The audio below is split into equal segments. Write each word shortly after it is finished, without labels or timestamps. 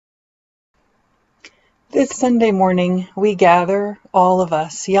This Sunday morning, we gather, all of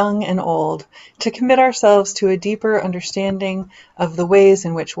us, young and old, to commit ourselves to a deeper understanding of the ways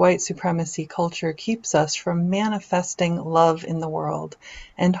in which white supremacy culture keeps us from manifesting love in the world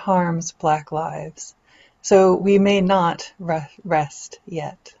and harms Black lives. So we may not rest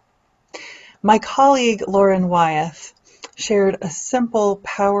yet. My colleague Lauren Wyeth shared a simple,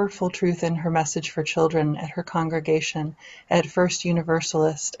 powerful truth in her message for children at her congregation at First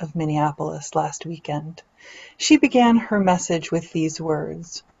Universalist of Minneapolis last weekend. She began her message with these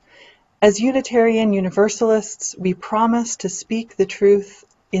words: "As Unitarian Universalists, we promise to speak the truth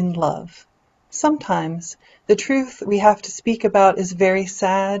in love. Sometimes the truth we have to speak about is very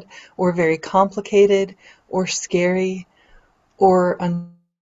sad, or very complicated, or scary, or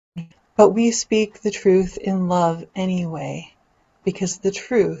but we speak the truth in love anyway, because the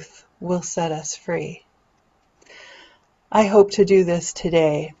truth will set us free." I hope to do this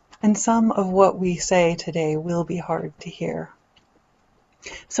today, and some of what we say today will be hard to hear.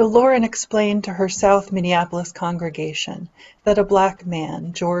 So Lauren explained to her South Minneapolis congregation that a Black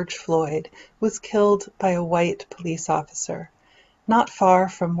man, George Floyd, was killed by a white police officer, not far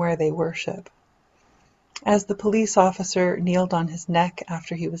from where they worship. As the police officer kneeled on his neck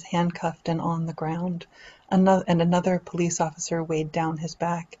after he was handcuffed and on the ground, and another police officer weighed down his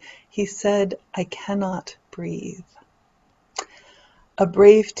back, he said, "I cannot breathe." A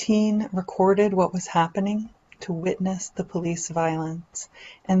brave teen recorded what was happening to witness the police violence,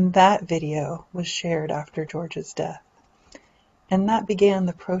 and that video was shared after George's death. And that began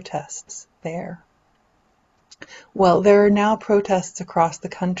the protests there. Well, there are now protests across the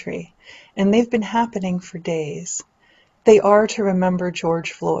country, and they've been happening for days. They are to remember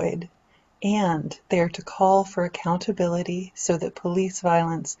George Floyd, and they are to call for accountability so that police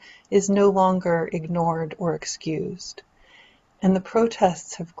violence is no longer ignored or excused. And the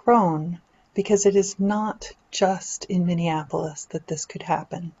protests have grown because it is not just in Minneapolis that this could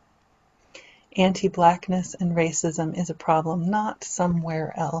happen. Anti-Blackness and racism is a problem not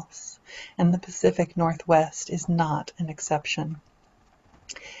somewhere else, and the Pacific Northwest is not an exception.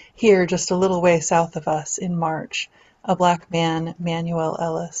 Here, just a little way south of us, in March, a Black man, Manuel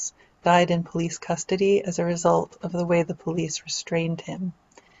Ellis, died in police custody as a result of the way the police restrained him.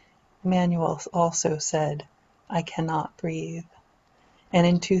 Manuel also said, "I cannot breathe." And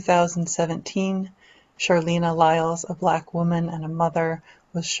in 2017, Charleena Lyles, a Black woman and a mother,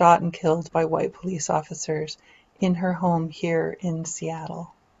 was shot and killed by white police officers in her home here in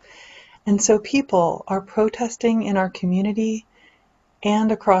Seattle. And so people are protesting in our community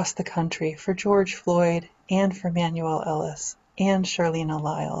and across the country for George Floyd and for Manuel Ellis and Charleena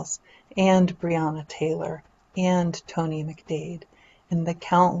Lyles and Breonna Taylor and Tony McDade and the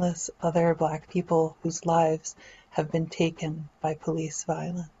countless other Black people whose lives have been taken by police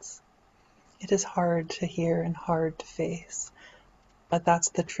violence. It is hard to hear and hard to face, but that's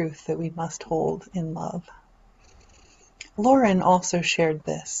the truth that we must hold in love. Lauren also shared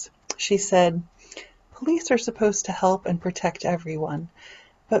this. She said, "Police are supposed to help and protect everyone,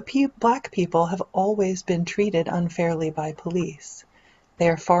 but Black people have always been treated unfairly by police. They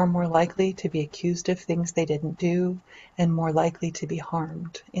are far more likely to be accused of things they didn't do and more likely to be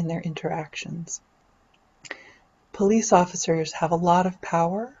harmed in their interactions. Police officers have a lot of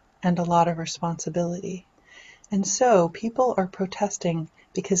power and a lot of responsibility. And so people are protesting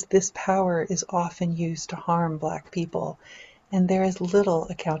because this power is often used to harm Black people, and there is little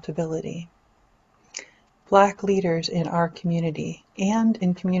accountability. Black leaders in our community and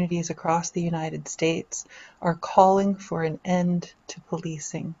in communities across the United States are calling for an end to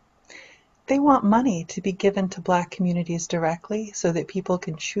policing. They want money to be given to Black communities directly so that people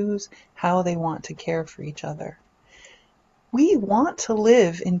can choose how they want to care for each other. We want to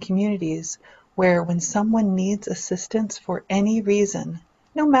live in communities where when someone needs assistance for any reason,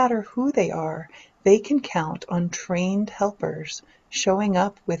 no matter who they are, they can count on trained helpers showing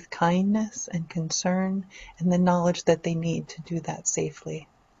up with kindness and concern and the knowledge that they need to do that safely.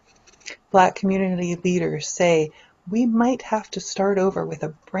 Black community leaders say we might have to start over with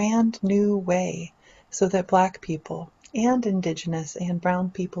a brand new way so that Black people and Indigenous and Brown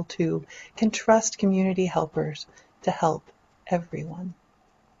people too can trust community helpers to help everyone.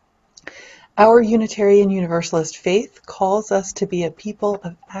 Our Unitarian Universalist faith calls us to be a people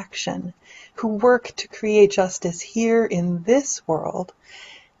of action who work to create justice here in this world.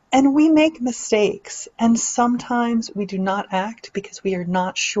 And we make mistakes, and sometimes we do not act because we are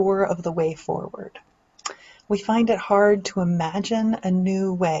not sure of the way forward. We find it hard to imagine a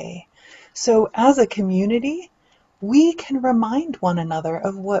new way. So as a community, we can remind one another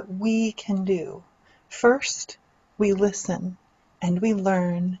of what we can do. First, we listen, and we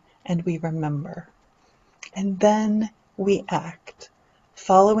learn, and we remember. And then we act,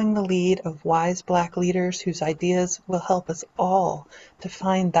 following the lead of wise Black leaders whose ideas will help us all to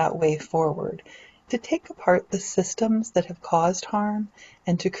find that way forward, to take apart the systems that have caused harm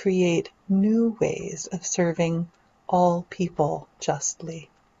and to create new ways of serving all people justly.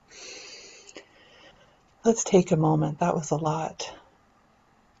 Let's take a moment. That was a lot.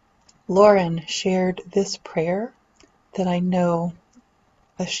 Lauren shared this prayer that I know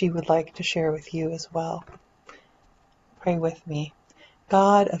that she would like to share with you as well. Pray with me.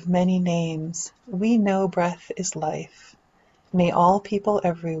 God of many names, we know breath is life. May all people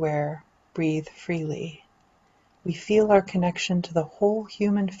everywhere breathe freely. We feel our connection to the whole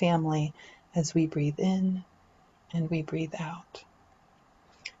human family as we breathe in and we breathe out.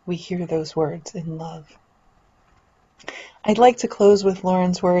 We hear those words in love. I'd like to close with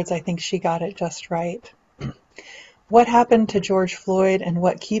Lauren's words. I think she got it just right. What happened to George Floyd and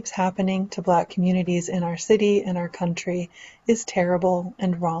what keeps happening to Black communities in our city and our country is terrible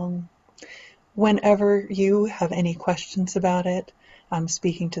and wrong. Whenever you have any questions about it, I'm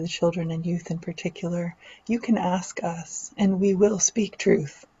speaking to the children and youth in particular, you can ask us and we will speak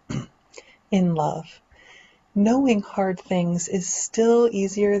truth in love. Knowing hard things is still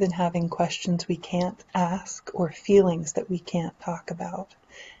easier than having questions we can't ask or feelings that we can't talk about.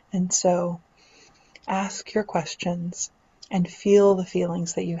 And so ask your questions and feel the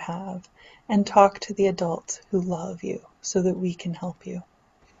feelings that you have and talk to the adults who love you so that we can help you.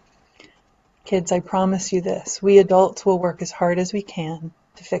 Kids, I promise you this, we adults will work as hard as we can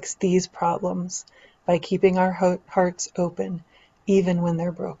to fix these problems by keeping our hearts open even when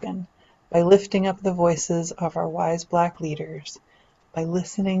they're broken, by lifting up the voices of our wise Black leaders, by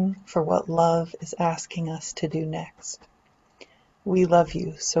listening for what love is asking us to do next. We love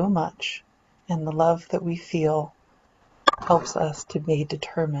you so much, and the love that we feel helps us to be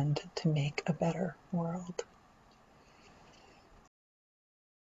determined to make a better world.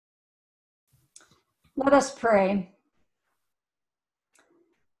 Let us pray.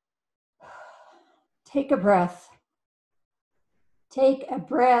 Take a breath. Take a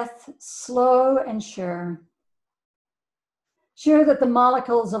breath, slow and sure. Sure that the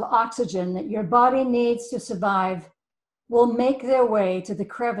molecules of oxygen that your body needs to survive will make their way to the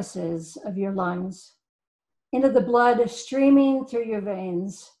crevices of your lungs, into the blood streaming through your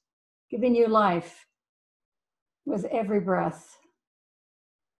veins, giving you life with every breath.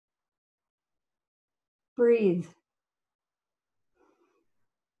 Breathe.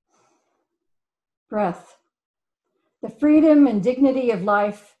 Breath. The freedom and dignity of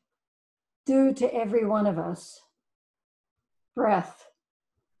life due to every one of us. Breath.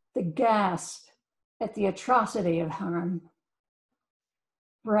 The gasp at the atrocity of harm.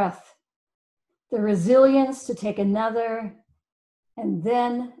 Breath. The resilience to take another and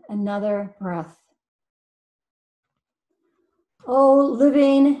then another breath. Oh,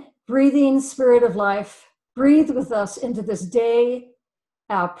 living, breathing Spirit of life, breathe with us into this day,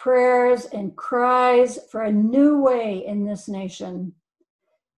 our prayers and cries for a new way in this nation.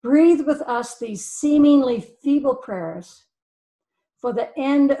 Breathe with us these seemingly feeble prayers for the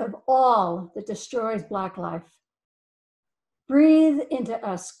end of all that destroys Black life. Breathe into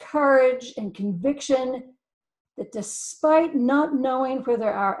us courage and conviction that despite not knowing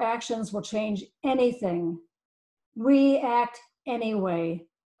whether our actions will change anything, we act anyway,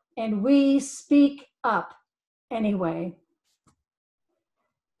 and we speak up anyway.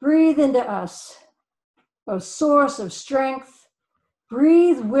 Breathe into us, O source of strength.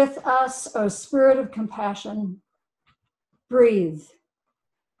 Breathe with us, O Spirit of compassion. Breathe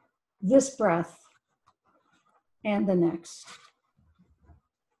this breath and the next.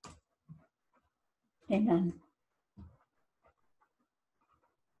 Amen.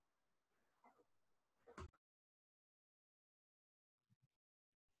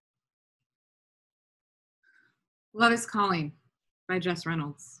 Love is Calling by Jess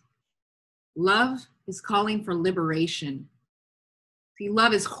Reynolds. Love is calling for liberation. See,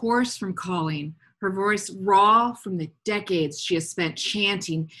 love is hoarse from calling, her voice raw from the decades she has spent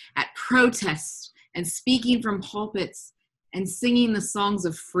chanting at protests and speaking from pulpits and singing the songs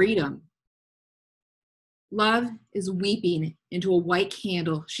of freedom. Love is weeping into a white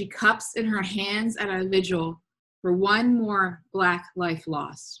candle she cups in her hands at a vigil for one more Black life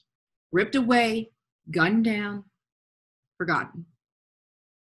lost, ripped away, gunned down, forgotten.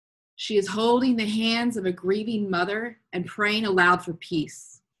 She is holding the hands of a grieving mother and praying aloud for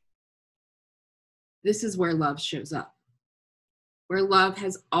peace. This is where love shows up, where love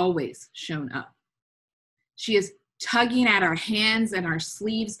has always shown up. She is tugging at our hands and our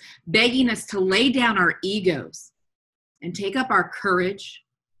sleeves, begging us to lay down our egos and take up our courage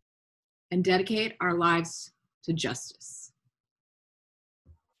and dedicate our lives to justice.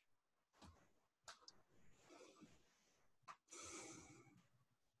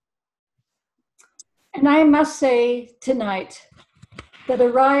 And I must say tonight that a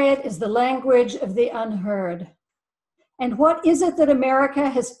riot is the language of the unheard. And what is it that America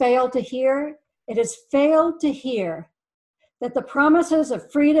has failed to hear? It has failed to hear that the promises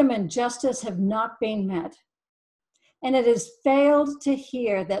of freedom and justice have not been met. And it has failed to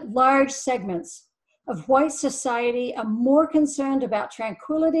hear that large segments of white society are more concerned about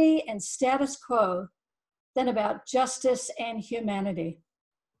tranquility and status quo than about justice and humanity.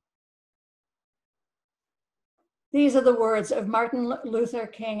 These are the words of Martin Luther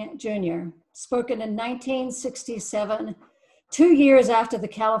King Jr., spoken in 1967, 2 years after the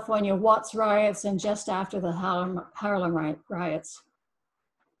California Watts riots and just after the Harlem riots.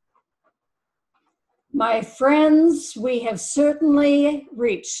 My friends, we have certainly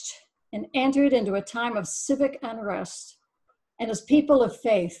reached and entered into a time of civic unrest. And as people of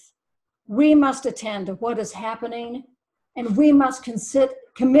faith, we must attend to what is happening, and we must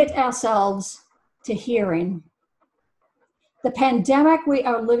commit ourselves to hearing. The pandemic we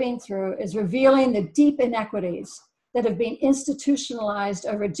are living through is revealing the deep inequities that have been institutionalized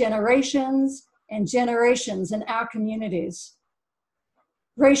over generations and generations in our communities.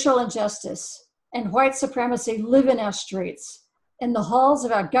 Racial injustice and white supremacy live in our streets, in the halls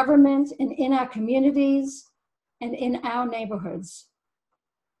of our government, and in our communities, and in our neighborhoods.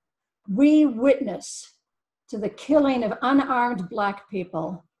 We witness to the killing of unarmed Black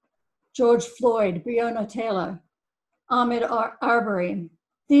people, George Floyd, Breonna Taylor, Ahmaud Arbery.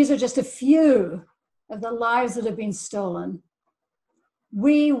 These are just a few of the lives that have been stolen.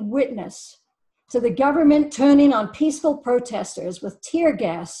 We witness to the government turning on peaceful protesters with tear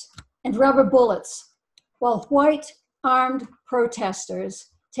gas and rubber bullets, while white armed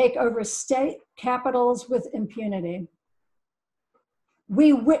protesters take over state capitals with impunity.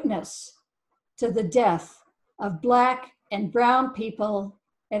 We witness to the death of Black and brown people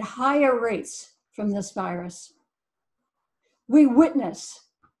at higher rates from this virus. We witness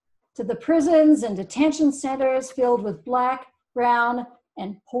to the prisons and detention centers filled with Black, brown,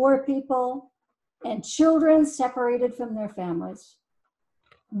 and poor people, and children separated from their families.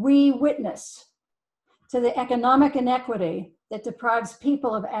 We witness to the economic inequity that deprives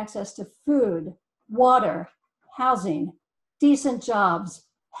people of access to food, water, housing, decent jobs,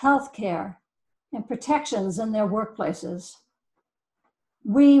 healthcare, and protections in their workplaces.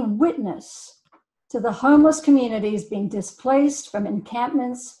 We witness to the homeless communities being displaced from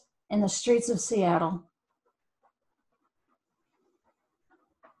encampments in the streets of Seattle.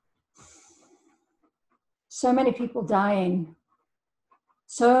 So many people dying,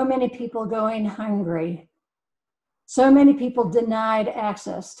 so many people going hungry, so many people denied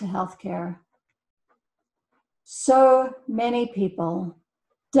access to healthcare. So many people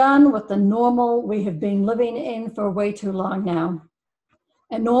done with the normal we have been living in for way too long now.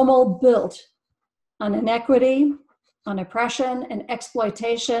 A normal built on inequity, on oppression and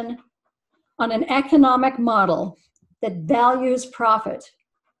exploitation, on an economic model that values profit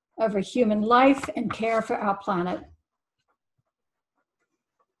over human life and care for our planet.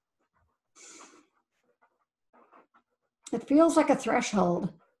 It feels like a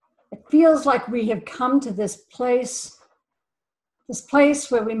threshold. It feels like we have come to this place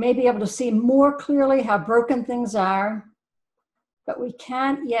where we may be able to see more clearly how broken things are, but we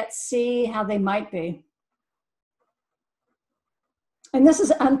can't yet see how they might be. And this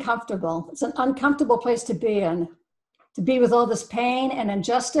is uncomfortable. It's an uncomfortable place to be in, to be with all this pain and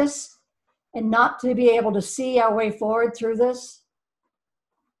injustice and not to be able to see our way forward through this.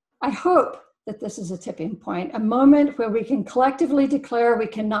 I hope that this is a tipping point, a moment where we can collectively declare we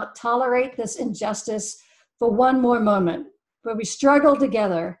cannot tolerate this injustice for one more moment, where we struggle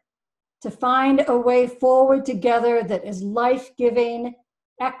together to find a way forward together that is life-giving,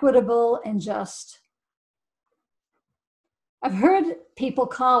 equitable, and just. I've heard people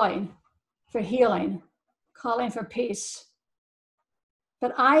calling for healing, calling for peace,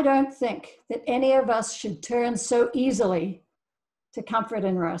 but I don't think that any of us should turn so easily to comfort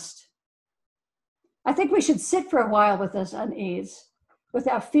and rest. I think we should sit for a while with this unease, with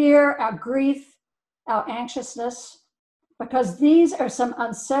our fear, our grief, our anxiousness, because these are some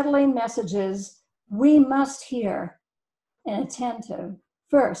unsettling messages we must hear and attend to.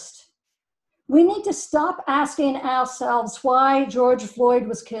 First, we need to stop asking ourselves why George Floyd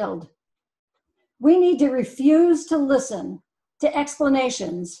was killed. We need to refuse to listen to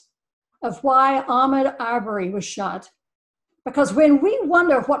explanations of why Ahmaud Arbery was shot, because when we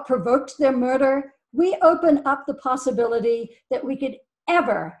wonder what provoked their murder, we open up the possibility that we could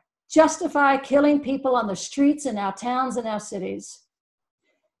ever justify killing people on the streets in our towns and our cities.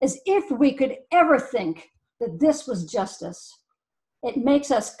 As if we could ever think that this was justice. It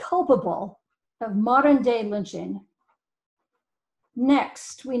makes us culpable of modern day lynching.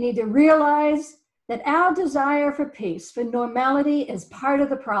 Next, we need to realize that our desire for peace, for normality, is part of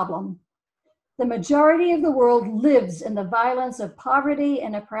the problem. The majority of the world lives in the violence of poverty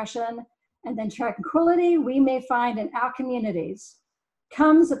and oppression, and the tranquility we may find in our communities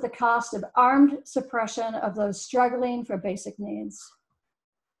comes at the cost of armed suppression of those struggling for basic needs.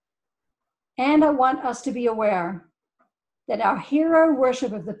 And I want us to be aware that our hero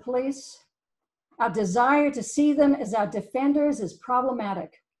worship of the police, our desire to see them as our defenders, is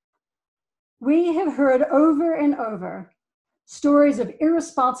problematic. We have heard over and over stories of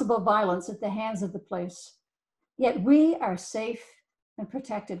irresponsible violence at the hands of the police, yet we are safe and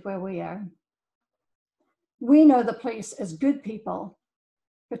protected where we are. We know the police as good people,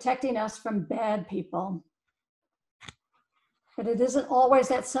 protecting us from bad people. But it isn't always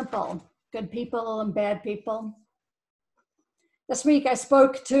that simple, good people and bad people. This week I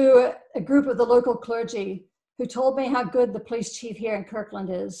spoke to a group of the local clergy who told me how good the police chief here in Kirkland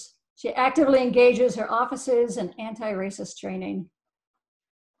is. She actively engages her officers in anti-racist training.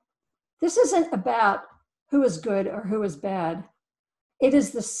 This isn't about who is good or who is bad. It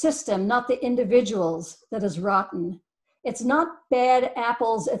is the system, not the individuals, that is rotten. It's not bad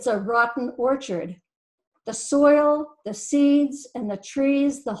apples, it's a rotten orchard. The soil, the seeds, and the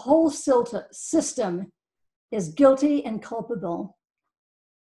trees, the whole system is guilty and culpable.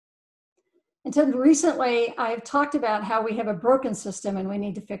 Until recently, I've talked about how we have a broken system and we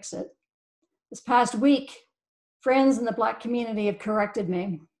need to fix it. This past week, friends in the Black community have corrected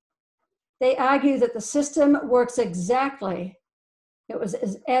me. They argue that the system works exactly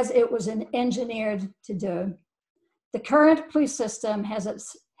as it was engineered to do. The current police system has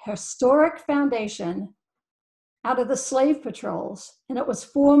its historic foundation out of the slave patrols, and it was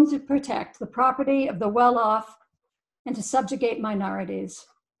formed to protect the property of the well-off and to subjugate minorities.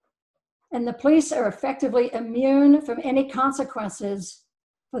 And the police are effectively immune from any consequences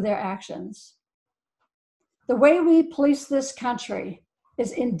for their actions. The way we police this country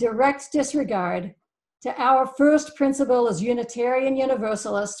is in direct disregard to our first principle as Unitarian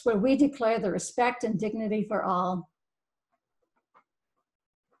Universalists, where we declare the respect and dignity for all.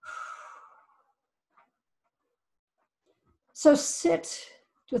 So sit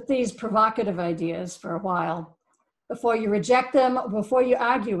with these provocative ideas for a while before you reject them or before you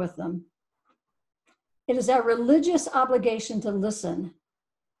argue with them. It is our religious obligation to listen.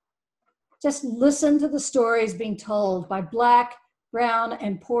 Just listen to the stories being told by Black, brown,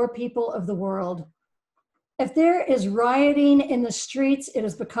 and poor people of the world. If there is rioting in the streets, it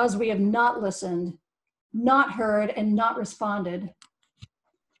is because we have not listened, not heard, and not responded.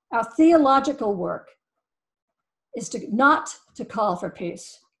 Our theological work is not to call for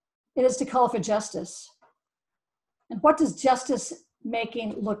peace. It is to call for justice. And what does justice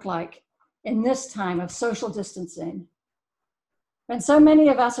making look like in this time of social distancing? When so many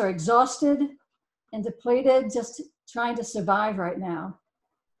of us are exhausted and depleted, just trying to survive right now.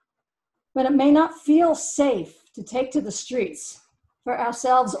 When it may not feel safe to take to the streets for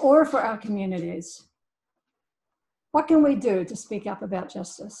ourselves or for our communities. What can we do to speak up about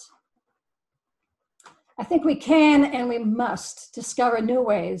justice? I think we can and we must discover new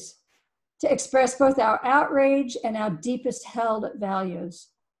ways to express both our outrage and our deepest held values,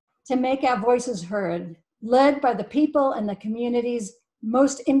 to make our voices heard, led by the people and the communities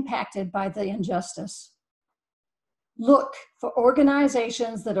most impacted by the injustice. Look for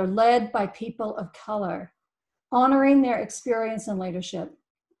organizations that are led by people of color, honoring their experience and leadership.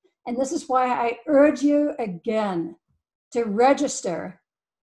 And this is why I urge you again to register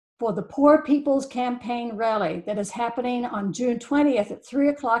for the Poor People's Campaign rally that is happening on June 20th at 3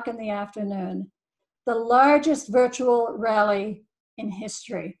 o'clock in the afternoon, the largest virtual rally in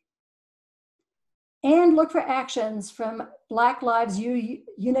history. And look for actions from Black Lives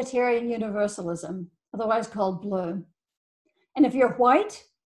Unitarian Universalism, otherwise called BLUE. And if you're white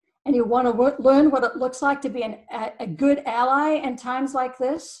and you want to learn what it looks like to be a good ally in times like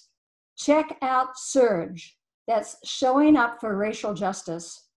this, check out SURGE. That's Showing Up for Racial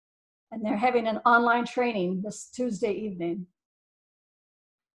Justice. And they're having an online training this Tuesday evening.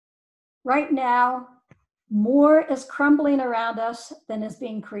 Right now, more is crumbling around us than is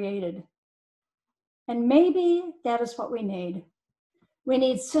being created. And maybe that is what we need. We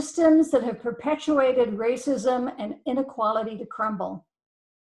need systems that have perpetuated racism and inequality to crumble.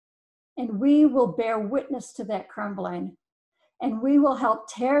 And we will bear witness to that crumbling. And we will help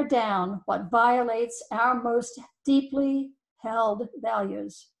tear down what violates our most deeply held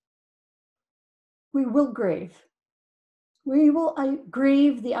values. we will grieve. We will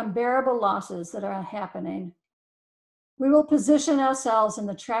grieve the unbearable losses that are happening. We will position ourselves in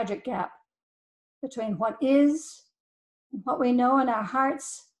the tragic gap between what is and what we know in our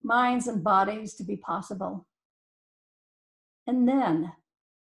hearts, minds, and bodies to be possible. And then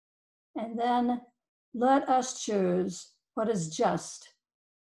let us choose what is just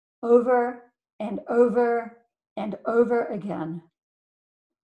over and over and over again.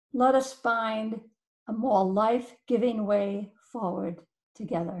 Let us find a more life-giving way forward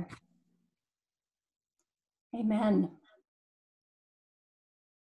together. Amen.